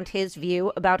around his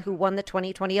view about who won the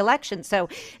 2020 election. So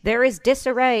there is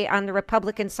disarray on the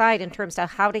Republican side in terms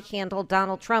of how to handle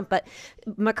Donald Trump. But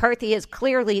McCarthy has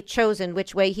clearly chosen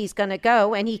which way he's going to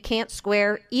go, and he can't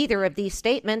square either of these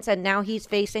statements. And now he's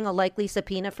facing a likely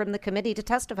subpoena from the committee to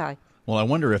testify. Well, I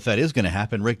wonder if that is going to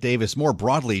happen. Rick Davis, more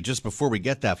broadly, just before we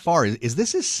get that far, is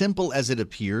this as simple as it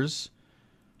appears?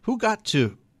 Who got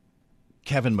to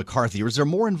Kevin McCarthy, or is there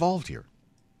more involved here?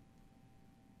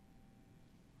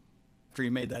 After you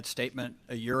made that statement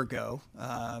a year ago,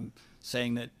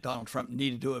 saying that Donald Trump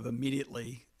needed to have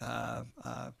immediately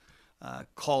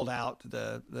called out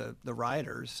the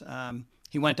rioters,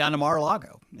 he went down to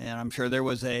Mar-a-Lago, and I'm sure there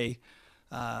was a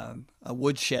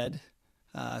woodshed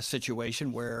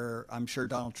situation where I'm sure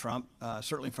Donald Trump,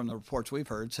 certainly from the reports we've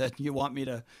heard, said, you want me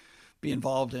to be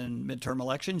involved in midterm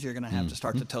elections, you're going to have to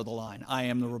start to toe the line. I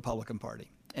am the Republican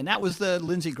Party. And that was the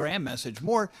Lindsey Graham message.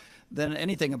 More than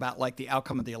anything about like the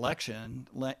outcome of the election,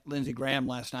 Lindsey Graham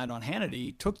last night on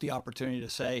Hannity took the opportunity to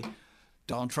say,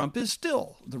 Donald Trump is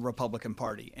still the Republican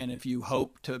Party. And if you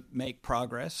hope to make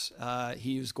progress,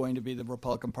 he is going to be the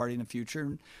Republican Party in the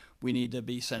future. We need to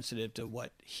be sensitive to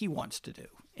what he wants to do.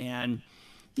 And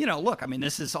look, I mean,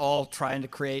 this is all trying to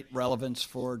create relevance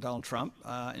for Donald Trump,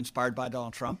 inspired by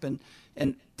Donald Trump,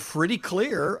 and pretty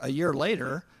clear a year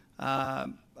later,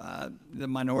 the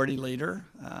minority leader,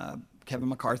 Kevin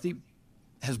McCarthy,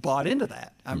 has bought into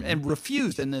that and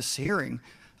refused in this hearing,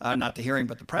 not the hearing,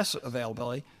 but the press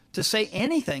availability, to say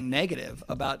anything negative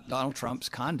about Donald Trump's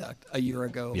conduct a year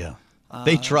ago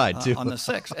They tried to on the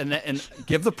 6th, and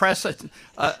give the press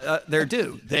their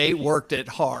due. They worked it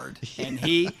hard, and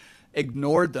he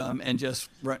ignored them and just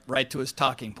right to his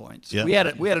talking points.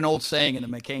 Yep. We had an old saying in the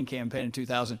McCain campaign in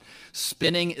 2000: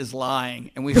 "Spinning is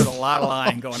lying," and we heard a lot of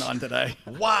lying going on today.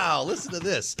 Wow, listen to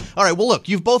this. All right, well, look,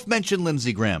 you've both mentioned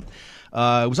Lindsey Graham.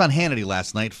 It was on Hannity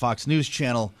last night, Fox News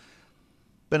Channel.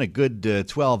 Been a good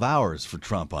 12 hours for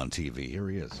Trump on TV. Here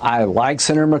he is. I like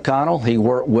Senator McConnell. He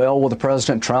worked well with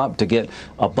President Trump to get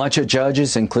a bunch of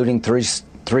judges, including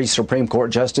three Supreme Court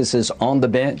justices, on the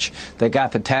bench. They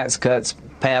got the tax cuts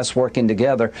passed working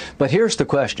together. But here's the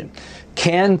question.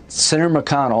 Can Senator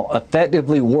McConnell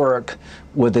effectively work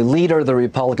with the leader of the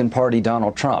Republican Party,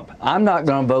 Donald Trump? I'm not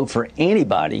going to vote for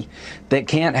anybody that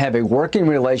can't have a working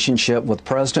relationship with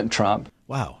President Trump.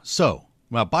 Wow. So,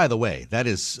 well, by the way,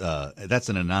 that's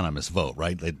an anonymous vote,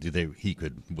 right?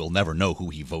 We'll never know who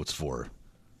he votes for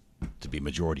to be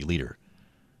majority leader.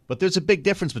 But there's a big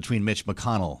difference between Mitch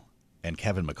McConnell and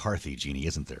Kevin McCarthy, Jeannie,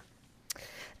 isn't there?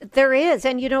 There is.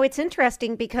 And, it's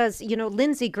interesting because,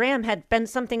 Lindsey Graham had been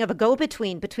something of a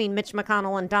go-between between Mitch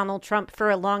McConnell and Donald Trump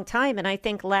for a long time. And I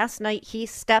think last night he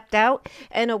stepped out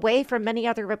and away from many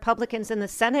other Republicans in the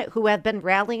Senate who have been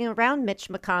rallying around Mitch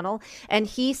McConnell. And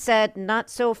he said, not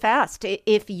so fast.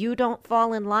 If you don't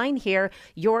fall in line here,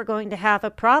 you're going to have a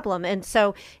problem. And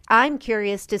so I'm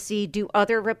curious to see, do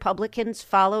other Republicans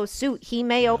follow suit? He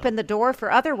may open the door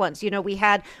for other ones. We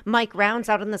had Mike Rounds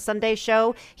out on the Sunday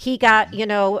show. He got,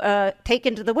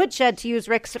 taken to the woodshed, to use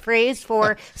Rick's phrase,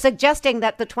 for suggesting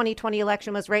that the 2020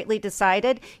 election was rightly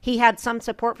decided. He had some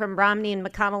support from Romney and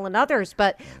McConnell and others,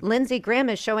 but Lindsey Graham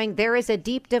is showing there is a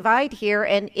deep divide here,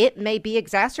 and it may be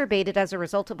exacerbated as a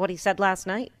result of what he said last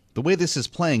night. The way this is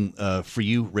playing for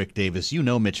you, Rick Davis,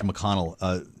 Mitch McConnell,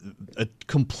 a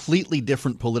completely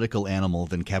different political animal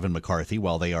than Kevin McCarthy,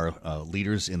 while they are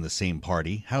leaders in the same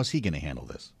party. How's he going to handle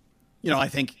this? I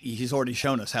think he's already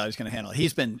shown us how he's going to handle it.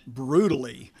 He's been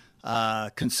brutally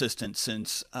consistent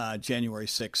since January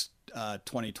 6th,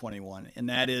 2021. And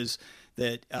that is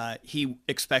that he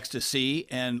expects to see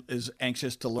and is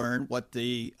anxious to learn what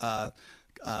the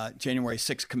January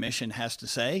 6th Commission has to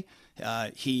say.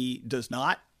 He does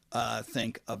not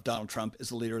think of Donald Trump as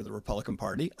the leader of the Republican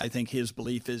Party. I think his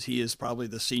belief is he is probably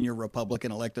the senior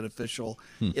Republican elected official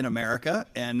in America,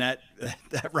 and that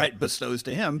right bestows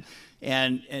to him.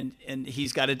 And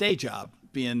he's got a day job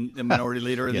being the minority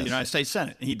leader of the United States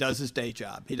Senate. He does his day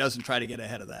job. He doesn't try to get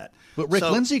ahead of that. But Rick,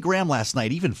 Lindsey Graham last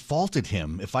night even faulted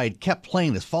him, if I had kept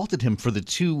playing this, faulted him for the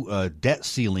two debt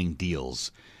ceiling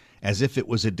deals as if it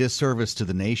was a disservice to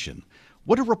the nation.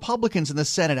 What do Republicans in the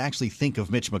Senate actually think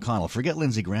of Mitch McConnell? Forget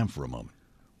Lindsey Graham for a moment.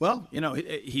 Well,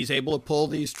 he's able to pull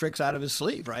these tricks out of his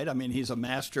sleeve, right? I mean, he's a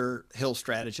master Hill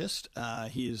strategist.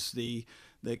 He is the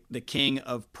king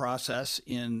of process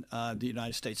in the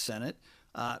United States Senate.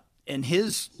 And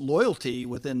his loyalty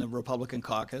within the Republican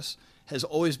caucus has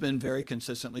always been very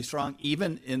consistently strong,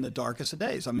 even in the darkest of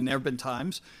days. I mean, there have been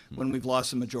times when we've lost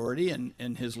the majority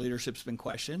and his leadership's been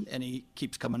questioned, and he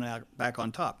keeps coming out back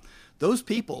on top. Those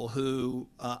people who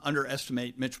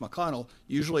underestimate Mitch McConnell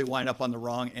usually wind up on the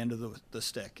wrong end of the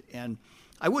stick. And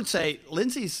I would say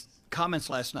Lindsey's comments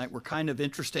last night were kind of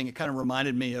interesting. It kind of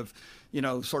reminded me of,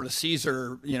 sort of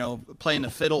Caesar, playing the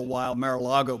fiddle while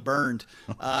Mar-a-Lago burned.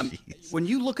 When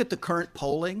you look at the current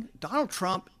polling, Donald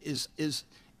Trump is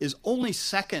only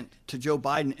second to Joe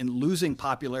Biden in losing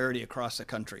popularity across the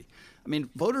country. I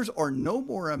mean, voters are no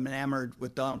more enamored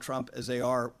with Donald Trump as they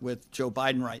are with Joe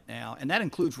Biden right now, and that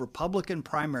includes Republican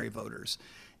primary voters.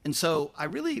 And so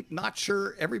I'm really not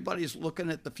sure everybody's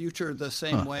looking at the future the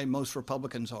same way most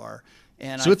Republicans are.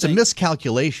 And so it's a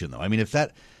miscalculation, though. I mean,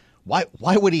 why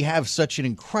would he have such an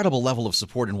incredible level of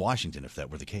support in Washington if that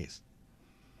were the case?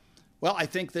 Well, I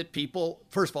think that people,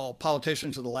 first of all,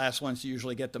 politicians are the last ones to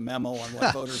usually get the memo on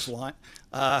what voters want,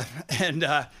 and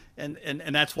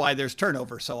that's why there's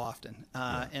turnover so often.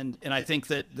 And I think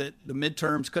that the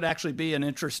midterms could actually be an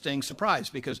interesting surprise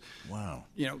because,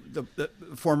 the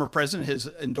former president has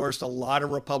endorsed a lot of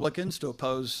Republicans to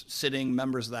oppose sitting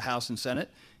members of the House and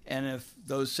Senate, and if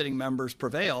those sitting members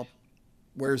prevail,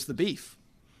 where's the beef?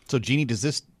 So, Jeannie, does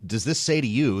this say to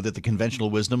you that the conventional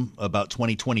wisdom about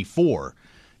 2024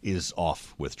 is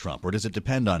off with Trump, or does it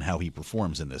depend on how he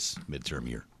performs in this midterm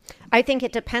year? I think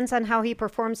it depends on how he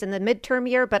performs in the midterm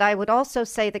year, but I would also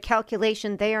say the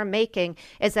calculation they are making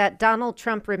is that Donald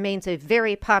Trump remains a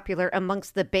very popular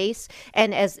amongst the base.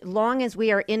 And as long as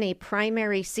we are in a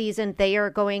primary season, they are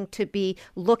going to be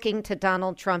looking to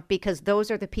Donald Trump because those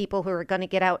are the people who are going to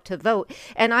get out to vote.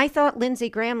 And I thought Lindsey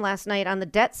Graham last night on the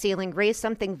debt ceiling raised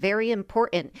something very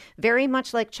important, very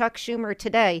much like Chuck Schumer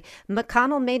today.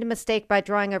 McConnell made a mistake by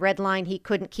drawing a red line he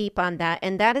couldn't keep on that.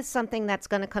 And that is something that's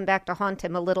going to come back to haunt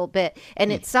him a little bit.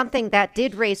 And it's something that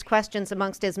did raise questions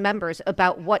amongst his members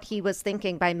about what he was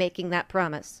thinking by making that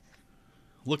promise.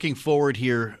 Looking forward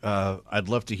here, I'd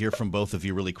love to hear from both of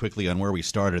you really quickly on where we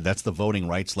started. That's the voting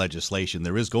rights legislation.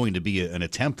 There is going to be an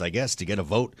attempt, I guess, to get a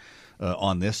vote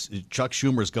on this. Chuck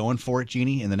Schumer's going for it,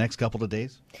 Jeannie, in the next couple of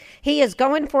days? He is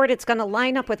going for it. It's going to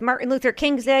line up with Martin Luther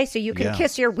King's Day, so you can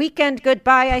kiss your weekend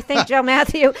goodbye, I think, Joe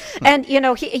Matthew. And,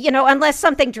 unless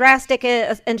something drastic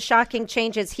and shocking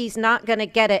changes, he's not going to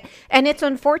get it. And it's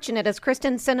unfortunate. As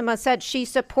Kristen Sinema said, she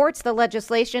supports the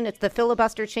legislation. It's the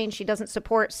filibuster change she doesn't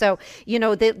support. So,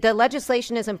 the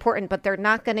legislation is important, but they're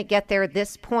not going to get there at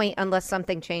this point unless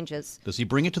something changes. Does he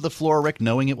bring it to the floor, Rick,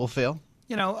 knowing it will fail?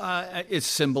 It's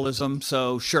symbolism.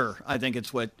 So sure, I think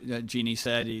it's what Jeannie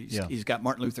said. He's got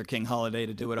Martin Luther King holiday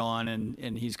to do it on,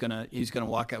 and he's gonna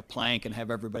walk a plank and have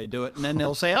everybody do it, and then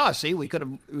they'll say, "Oh, see, we could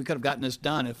have gotten this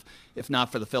done if not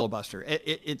for the filibuster."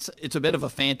 It's a bit of a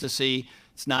fantasy.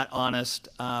 It's not honest,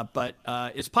 but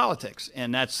it's politics,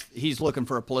 and he's looking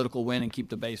for a political win and keep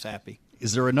the base happy.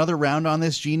 Is there another round on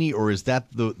this, Jeannie, or is that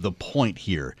the point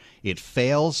here? It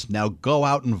fails. Now go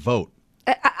out and vote.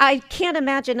 I can't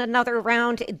imagine another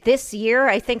round this year.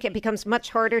 I think it becomes much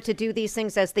harder to do these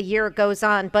things as the year goes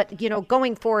on. But,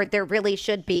 going forward, there really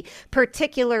should be,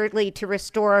 particularly to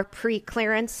restore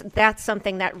pre-clearance. That's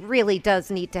something that really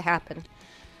does need to happen.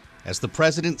 As the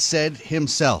president said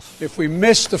himself, if we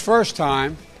missed the first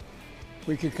time,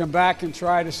 we could come back and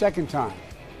try it a second time.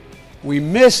 We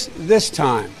missed this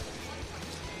time.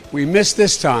 We missed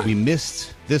this time. We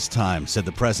missed this time, said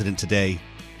the president today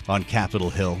on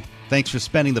Capitol Hill. Thanks for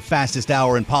spending the fastest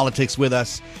hour in politics with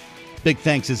us. Big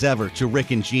thanks as ever to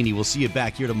Rick and Jeannie. We'll see you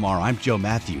back here tomorrow. I'm Joe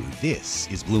Matthew. This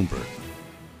is Bloomberg.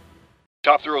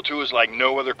 Top Thrill 2 is like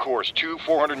no other course. 2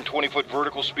 420-foot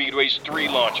vertical speedways, 3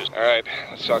 launches. All right,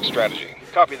 let's talk strategy.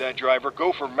 Copy that, driver.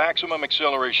 Go for maximum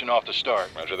acceleration off the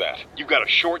start. Roger that. You've got a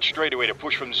short straightaway to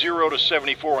push from 0 to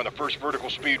 74 on the first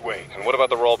vertical speedway. And what about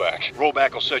the rollback?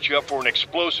 Rollback will set you up for an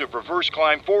explosive reverse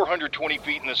climb 420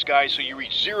 feet in the sky so you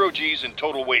reach 0 G's in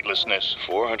total weightlessness.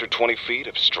 420 feet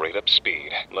of straight-up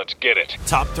speed. Let's get it.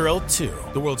 Top Thrill 2,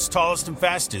 the world's tallest and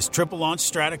fastest triple-launch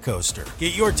Stratocoaster.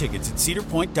 Get your tickets at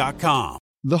cedarpoint.com.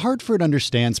 The Hartford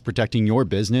understands protecting your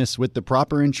business with the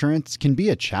proper insurance can be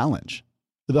a challenge.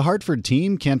 The Hartford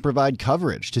team can provide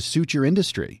coverage to suit your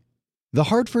industry. The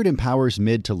Hartford empowers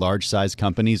mid to large-size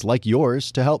companies like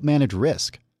yours to help manage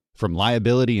risk, from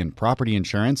liability and property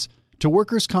insurance to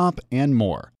workers' comp and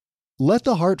more. Let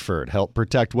The Hartford help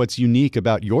protect what's unique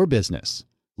about your business.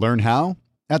 Learn how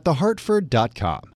at thehartford.com.